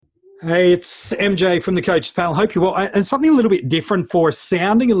Hey, it's MJ from the Coaches Panel. Hope you're well. And something a little bit different for us,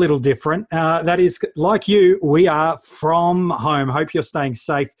 sounding a little different. That is, like you, we are from home. Hope you're staying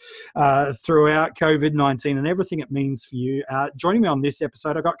safe throughout COVID-19 and everything it means for you. Joining me on this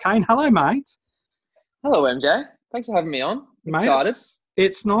episode, I've got Kane. Hello, mate. Hello, MJ. Thanks for having me on. Mate, Excited.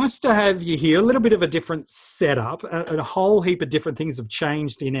 it's nice to have you here. A little bit of a different setup. A whole heap of different things have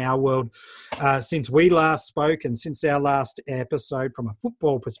changed in our world since we last spoke and since our last episode. From a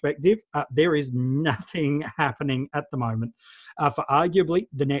football perspective, there is nothing happening at the moment for arguably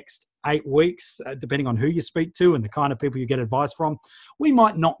the next 8 weeks, depending on who you speak to and the kind of people you get advice from. We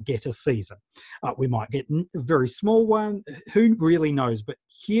might not get a season. We might get a very small one. Who really knows? But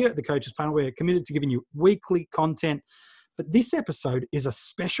here at the Coaches Panel, we're committed to giving you weekly content. But this episode is a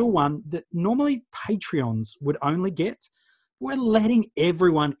special one that normally Patreons would only get. We're letting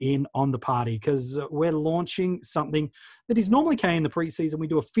everyone in on the party because we're launching something that is normally in the preseason. We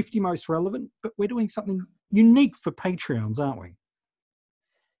do a 50 most relevant, but we're doing something unique for Patreons, aren't we?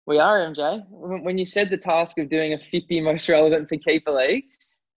 We are, MJ. When you said the task of doing a 50 most relevant for keeper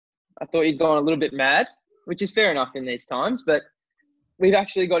leagues, I thought you'd gone a little bit mad, which is fair enough in these times, but we've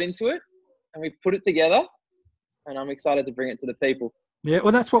actually got into it and we've put it together. And I'm excited to bring it to the people. Yeah,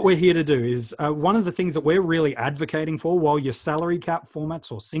 well, that's what we're here to do. Is one of the things that we're really advocating for, while your salary cap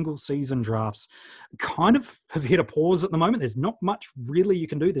formats or single season drafts kind of have hit a pause at the moment. There's not much really you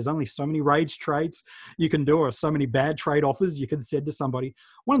can do. There's only so many rage trades you can do, or so many bad trade offers you can send to somebody.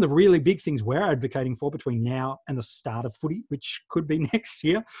 One of the really big things we're advocating for between now and the start of footy, which could be next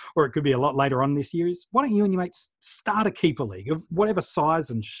year, or it could be a lot later on this year, is why don't you and your mates start a keeper league of whatever size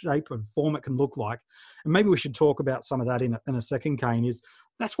and shape and form it can look like. And maybe we should talk about some of that in a second, Kane.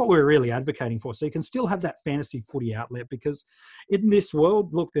 That's what we're really advocating for. So you can still have that fantasy footy outlet, because in this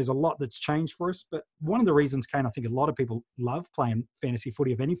world, look, there's a lot that's changed for us. But one of the reasons, Kane, I think a lot of people love playing fantasy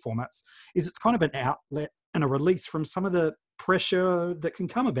footy of any formats is it's kind of an outlet and a release from some of the pressure that can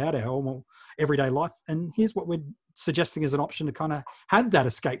come about our normal everyday life. And here's what we're suggesting as an option to kind of have that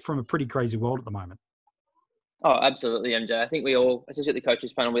escape from a pretty crazy world at the moment. Oh, absolutely, MJ. I think we all, especially at the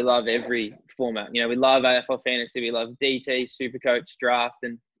Coaches Panel, we love every format. You know, we love AFL Fantasy, we love DT, Supercoach, Draft.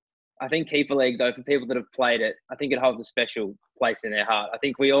 And I think Keeper League, though, for people that have played it, I think it holds a special place in their heart. I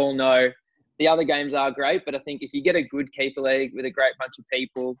think we all know the other games are great, but I think if you get a good Keeper League with a great bunch of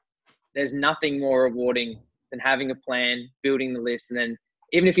people, there's nothing more rewarding than having a plan, building the list, and then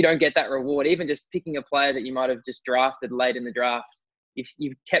even if you don't get that reward, even just picking a player that you might have just drafted late in the draft, if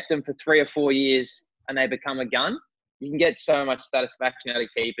you've kept them for 3 or 4 years and they become a gun, you can get so much satisfaction out of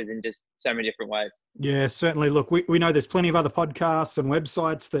keepers in just so many different ways. Yeah, certainly. Look, we know there's plenty of other podcasts and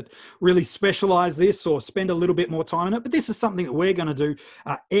websites that really specialize this or spend a little bit more time on it. But this is something that we're going to do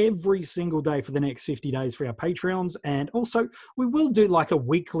every single day for the next 50 days for our Patreons. And also, we will do like a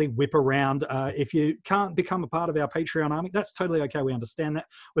weekly whip around. If you can't become a part of our Patreon army, that's totally okay. We understand that.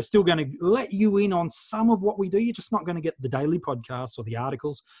 We're still going to let you in on some of what we do. You're just not going to get the daily podcasts or the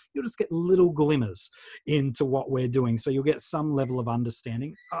articles. You'll just get little glimmers into what we're doing. So you'll get some level of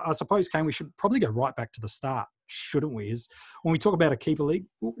understanding. I suppose, Kane, we should probably go right back to the start, shouldn't we? Is when we talk about a keeper league,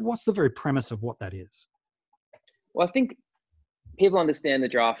 what's the very premise of what that is? Well, I think people understand the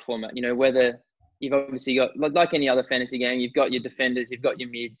draft format. You know, whether you've obviously got, like any other fantasy game, you've got your defenders, you've got your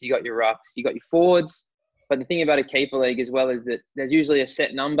mids, you've got your rucks, you've got your forwards. But the thing about a keeper league as well is that there's usually a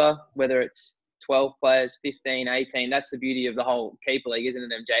set number, whether it's 12 players, 15, 18. That's the beauty of the whole keeper league, isn't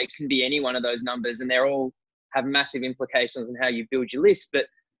it, MJ? It can be any one of those numbers, and they're all have massive implications on how you build your list. But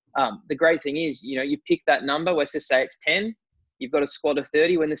the great thing is, you know, you pick that number, let's just say it's 10, you've got a squad of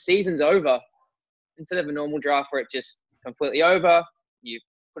 30. When the season's over, instead of a normal draft where it's just completely over, you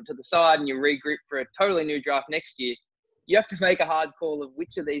put it to the side and you regroup for a totally new draft next year, you have to make a hard call of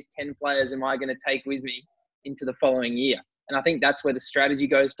which of these 10 players am I going to take with me into the following year. And I think that's where the strategy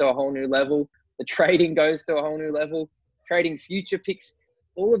goes to a whole new level. The trading goes to a whole new level. Trading future picks,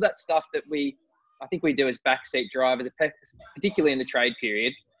 all of that stuff that I think we do as backseat drivers, particularly in the trade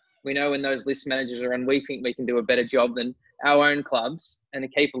period. We know when those list managers are on, we think we can do a better job than our own clubs. And the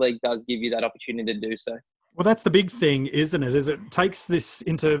Keeper League does give you that opportunity to do so. Well, that's the big thing, isn't it? Is it takes this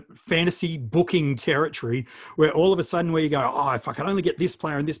into fantasy booking territory where all of a sudden where you go, oh, if I could only get this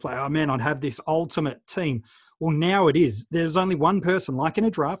player and this player, oh man, I'd have this ultimate team. Well, now it is. There's only one person, like in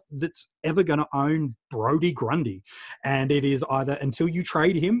a draft, that's ever going to own Brody Grundy. And it is either until you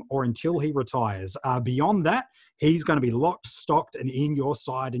trade him or until he retires. Beyond that, he's going to be locked, stocked, and in your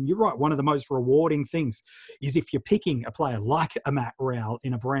side. And you're right, one of the most rewarding things is if you're picking a player like a Matt Rowell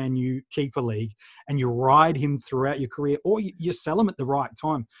in a brand new keeper league and you ride him throughout your career, or you sell him at the right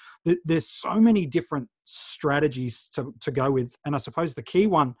time. There's so many different strategies to go with. And I suppose the key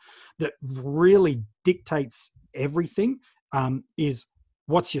one that really dictates everything is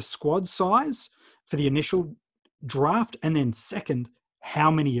what's your squad size for the initial draft, and then second,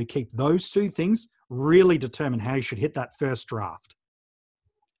 how many you keep. Those two things really determine how you should hit that first draft.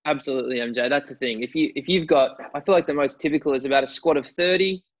 Absolutely, MJ. That's the thing. If you've got, I feel like the most typical is about a squad of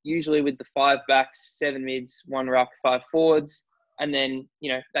 30, usually with the 5 backs, 7 mids, 1 ruck, 5 forwards. And then,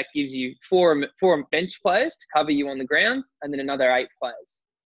 that gives you four bench players to cover you on the ground, and then another 8 players.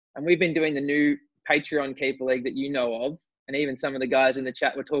 And we've been doing the new Patreon Keeper League that you know of. And even some of the guys in the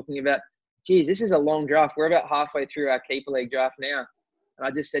chat were talking about, geez, this is a long draft. We're about halfway through our Keeper League draft now. And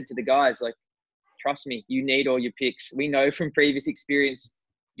I just said to the guys, like, trust me, you need all your picks. We know from previous experience,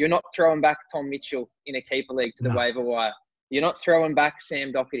 you're not throwing back Tom Mitchell in a Keeper League to the waiver wire. You're not throwing back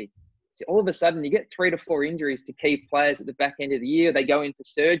Sam Doherty. So all of a sudden, you get 3 to 4 injuries to key players at the back end of the year. They go in for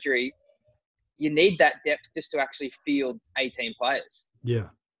surgery. You need that depth just to actually field 18 players. Yeah.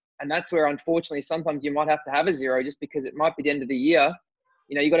 And that's where, unfortunately, sometimes you might have to have a 0 just because it might be the end of the year.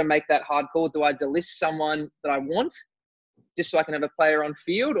 You got to make that hard call. Do I delist someone that I want just so I can have a player on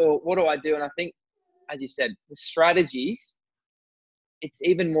field, or what do I do? And I think, as you said, the strategies, it's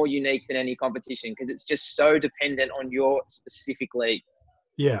even more unique than any competition because it's just so dependent on your specific league.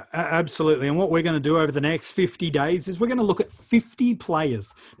 Yeah, absolutely. And what we're going to do over the next 50 days is we're going to look at 50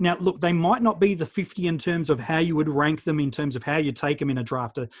 players. Now, look, they might not be the 50 in terms of how you would rank them, in terms of how you take them in a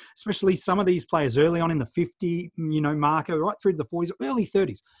draft, especially some of these players early on in the 50, marker, right through to the 40s, early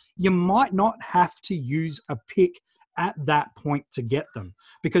 30s. You might not have to use a pick at that point to get them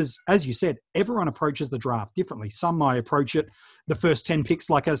because, as you said, everyone approaches the draft differently. Some might approach it, the first 10 picks,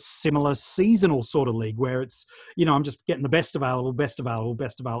 like a similar seasonal sort of league where it's, I'm just getting the best available,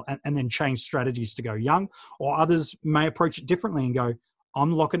 and then change strategies to go young. Or others may approach it differently and go,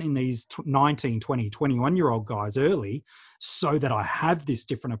 I'm locking in these 19, 20, 21-year-old guys early so that I have this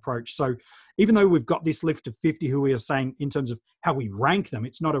different approach. So even though we've got this list of 50 who we are saying in terms of how we rank them,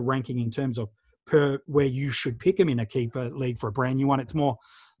 it's not a ranking in terms of per where you should pick them in a keeper league for a brand new one. It's more,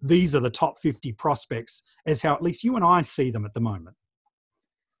 these are the top 50 prospects as how at least you and I see them at the moment.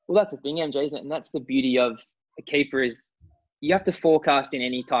 Well, that's the thing, MJ, isn't it? And that's the beauty of a keeper is you have to forecast in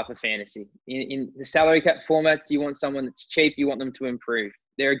any type of fantasy. In the salary cap formats, you want someone that's cheap, you want them to improve.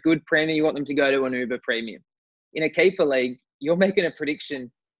 They're a good premium, you want them to go to an Uber premium. In a keeper league, you're making a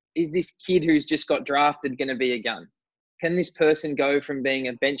prediction. Is this kid who's just got drafted going to be a gun? Can this person go from being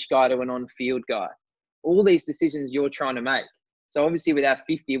a bench guy to an on-field guy? All these decisions you're trying to make. So obviously with our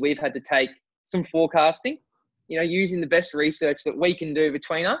 50, we've had to take some forecasting, using the best research that we can do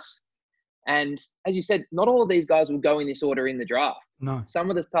between us. And as you said, not all of these guys will go in this order in the draft. No. Some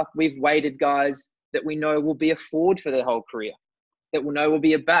of the stuff we've weighted guys that we know will be a forward for their whole career, that we'll know will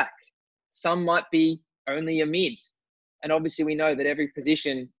be a back. Some might be only a mid. And obviously we know that every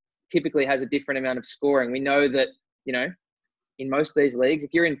position typically has a different amount of scoring. We know that, in most of these leagues,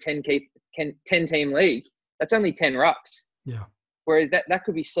 if you're in 10-team league, that's only 10 rucks. Yeah. Whereas that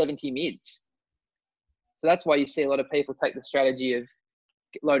could be 70 mids. So that's why you see a lot of people take the strategy of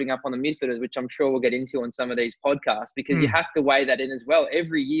loading up on the midfielders, which I'm sure we'll get into on some of these podcasts, because you have to weigh that in as well.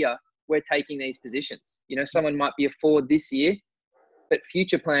 Every year we're taking these positions. Someone might be a forward this year, but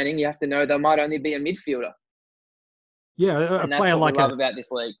future planning, you have to know they might only be a midfielder. Yeah, a player like love about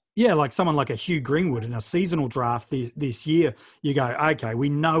this league. Yeah, like someone like a Hugh Greenwood in a seasonal draft this year, you go, okay, we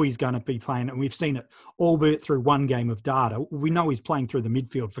know he's going to be playing, and we've seen it, albeit through one game of data. We know he's playing through the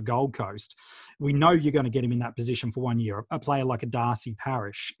midfield for Gold Coast. We know you're going to get him in that position for 1 year. A player like a Darcy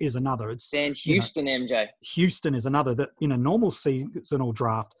Parish is another. It's Dan Houston, MJ. Houston is another that in a normal seasonal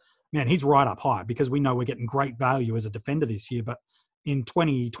draft, man, he's right up high because we know we're getting great value as a defender this year. But in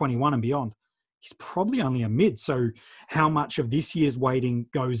 2021 and beyond, he's probably only a mid. So how much of this year's weighting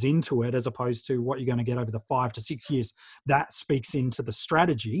goes into it as opposed to what you're going to get over the 5 to 6 years, that speaks into the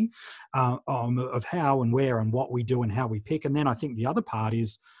strategy of how and where and what we do and how we pick. And then I think the other part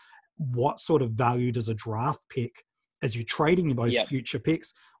is what sort of value does a draft pick, as you're trading those future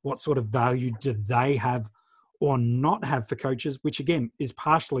picks, what sort of value do they have or not have for coaches, which again is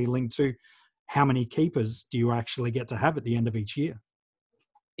partially linked to how many keepers do you actually get to have at the end of each year.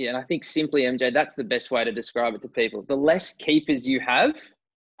 Yeah, and I think simply, MJ, that's the best way to describe it to people. The less keepers you have,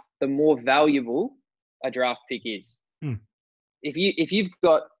 the more valuable a draft pick is. If you've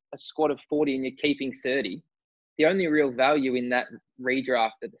got a squad of 40 and you're keeping 30, the only real value in that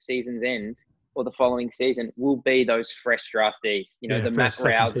redraft at the season's end or the following season will be those fresh draftees. You know, the Matt first,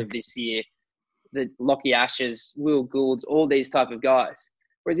 second Rouse of pick. this year, the Lockie Ashes, Will Goulds, all these type of guys.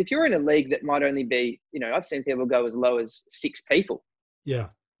 Whereas if you're in a league that might only be, you know, I've seen people go as low as 6 people. Yeah.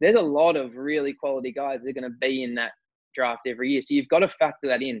 There's a lot of really quality guys that are going to be in that draft every year. So you've got to factor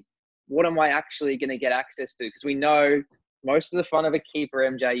that in. What am I actually going to get access to? Because we know most of the fun of a keeper,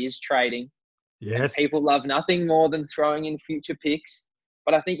 MJ, is trading. Yes. And people love nothing more than throwing in future picks.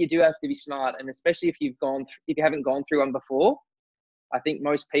 But I think you do have to be smart. And especially if you haven't gone through one before, I think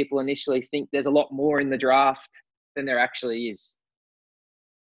most people initially think there's a lot more in the draft than there actually is.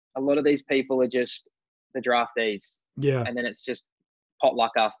 A lot of these people are just the draftees. Yeah. And then it's just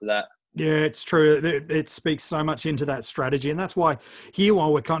potluck after that. Yeah, it's true. It speaks so much into that strategy. And that's why here,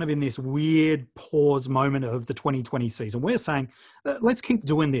 while we're kind of in this weird pause moment of the 2020 season, we're saying, let's keep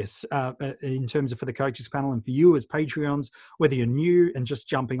doing this in terms of for the coaches panel and for you as Patreons, whether you're new and just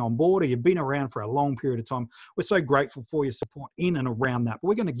jumping on board or you've been around for a long period of time. We're so grateful for your support in and around that. But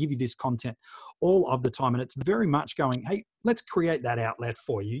we're going to give you this content all of the time. And it's very much going, hey, let's create that outlet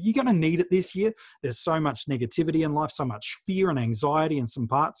for you. You're going to need it this year. There's so much negativity in life, so much fear and anxiety in some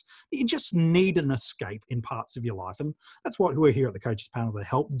parts. You just need an escape in parts of your life. And that's what we're here at the Coaches Panel to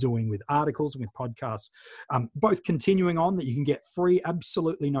help doing with articles and with podcasts, both continuing on that you can get free,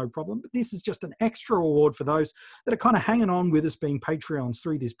 absolutely no problem. But this is just an extra reward for those that are kind of hanging on with us being Patreons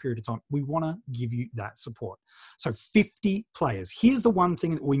through this period of time. We want to give you that support. So 50 players. Here's the one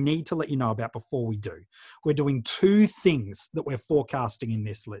thing that we need to let you know about before we do. We're doing 2 things that we're forecasting in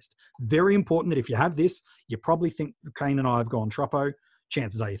this list. Very important that if you have this, you probably think Kane and I have gone troppo.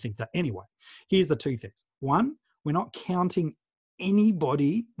 Chances are you think that anyway. Here's the 2 things. 1, we're not counting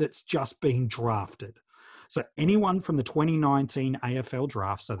anybody that's just being drafted. So anyone from the 2019 AFL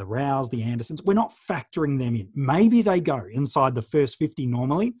draft, so the Rouse, the Andersons, we're not factoring them in. Maybe they go inside the first 50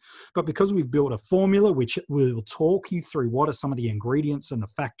 normally, but because we've built a formula, which will talk you through what are some of the ingredients and the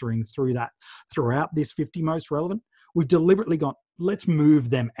factoring through that throughout this 50 most relevant, we've deliberately gone, let's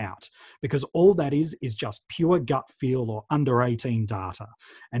move them out because all that is just pure gut feel or under 18 data.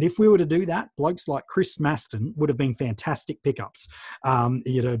 And if we were to do that, blokes like Chris Maston would have been fantastic pickups, a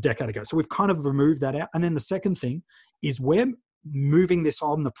decade ago. So we've kind of removed that out. And then the second thing is we're moving this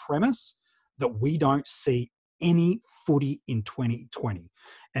on the premise that we don't see any footy in 2020.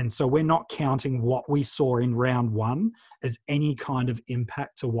 And so we're not counting what we saw in round 1 as any kind of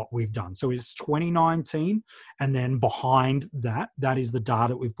impact to what we've done. So it's 2019. And then behind that, that is the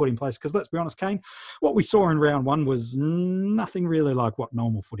data we've put in place. Because let's be honest, Kane, what we saw in round 1 was nothing really like what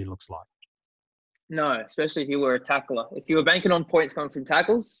normal footy looks like. No, especially if you were a tackler. If you were banking on points coming from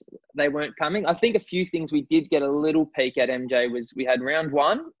tackles, they weren't coming. I think a few things we did get a little peek at, MJ, was we had round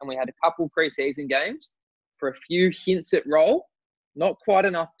 1 and we had a couple preseason games for a few hints at role, not quite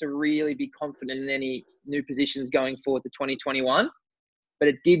enough to really be confident in any new positions going forward to 2021. But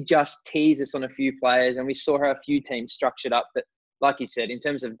it did just tease us on a few players, and we saw how a few teams structured up. But like you said, in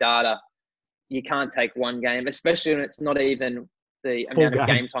terms of data, you can't take one game, especially when it's not even the amount of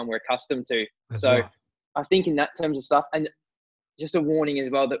game time we're accustomed to. That's so right. I think in that terms of stuff, and just a warning as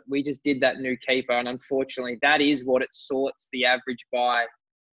well that we just did that new keeper, and unfortunately that is what it sorts the average by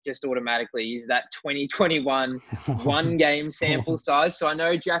just automatically, is that 2021 one game sample size. So I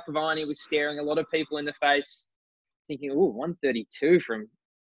know Jack Viney was staring a lot of people in the face thinking, 132 from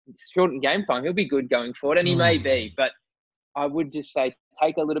shortened game time. He'll be good going forward. And he may be, but I would just say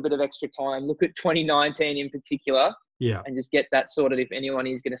take a little bit of extra time. Look at 2019 in particular. Yeah. And just get that sorted if anyone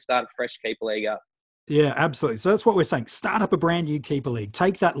is going to start a fresh keeper league up. Yeah, absolutely. So that's what we're saying. Start up a brand new keeper league.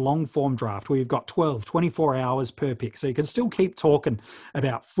 Take that long form draft where you've got 12, 24 hours per pick. So you can still keep talking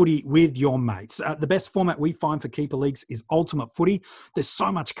about footy with your mates. The best format we find for keeper leagues is Ultimate Footy. There's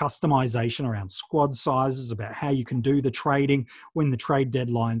so much customization around squad sizes, about how you can do the trading when the trade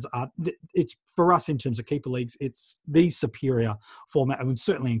deadlines are. It's for us in terms of keeper leagues, it's the superior format. I would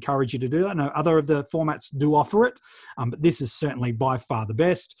certainly encourage you to do that. I know other of the formats do offer it, but this is certainly by far the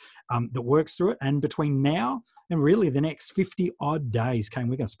best that works through it. And between now and really the next 50 odd days, Kane,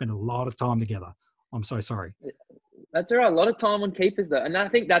 we're going to spend a lot of time together. I'm so sorry. That's all right. A lot of time on keepers though. And I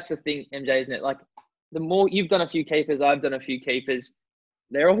think that's the thing, MJ, isn't it? Like the more you've done a few keepers, I've done a few keepers,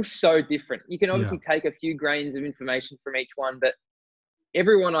 they're all so different. You can obviously take a few grains of information from each one, but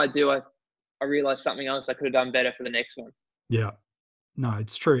every one I do, I realize something else I could have done better for the next one. Yeah. No,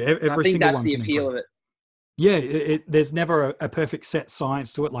 it's true. Every I think single that's one the can appeal improve. of it. Yeah, there's never a perfect set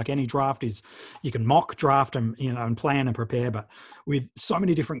science to it. Like any draft is, you can mock draft and and plan and prepare, but with so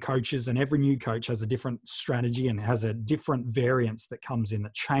many different coaches, and every new coach has a different strategy and has a different variance that comes in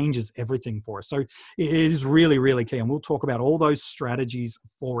that changes everything for us. So it is really, really key, and we'll talk about all those strategies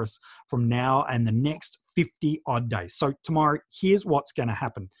for us from now and the next 50 odd days. So tomorrow, here's what's going to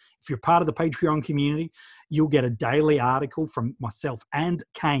happen. If you're part of the Patreon community, you'll get a daily article from myself and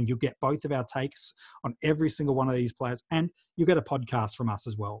Kane. You'll get both of our takes on every single one of these players, and you'll get a podcast from us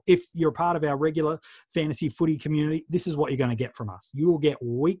as well. If you're part of our regular fantasy footy community, this is what you're going to get from us. You will get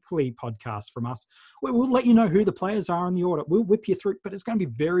weekly podcasts from us where we'll let you know who the players are in the order. We'll whip you through, but it's going to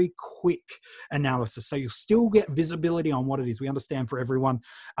be very quick analysis. So you'll still get visibility on what it is. We understand for everyone,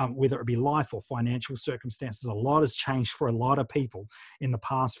 whether it be life or financial circumstances, a lot has changed for a lot of people in the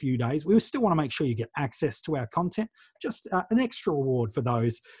past few days. We still want to make sure you get access to our content, just an extra reward for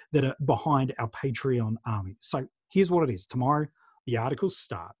those that are behind our Patreon army. So here's what it is. Tomorrow, the articles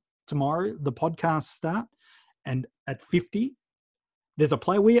start. Tomorrow, the podcasts start. And at 50, there's a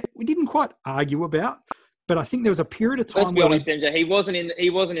player we didn't quite argue about, but I think there was a period of time. Let's be honest, MJ. He wasn't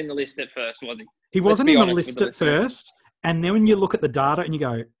in the list at first, was he? He wasn't in the list at first. And then when you look at the data and you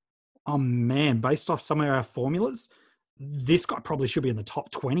go, oh man, based off some of our formulas, this guy probably should be in the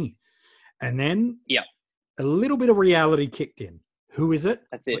top 20. And then a little bit of reality kicked in. Who is it?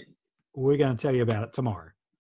 That's it. We're going to tell you about it tomorrow.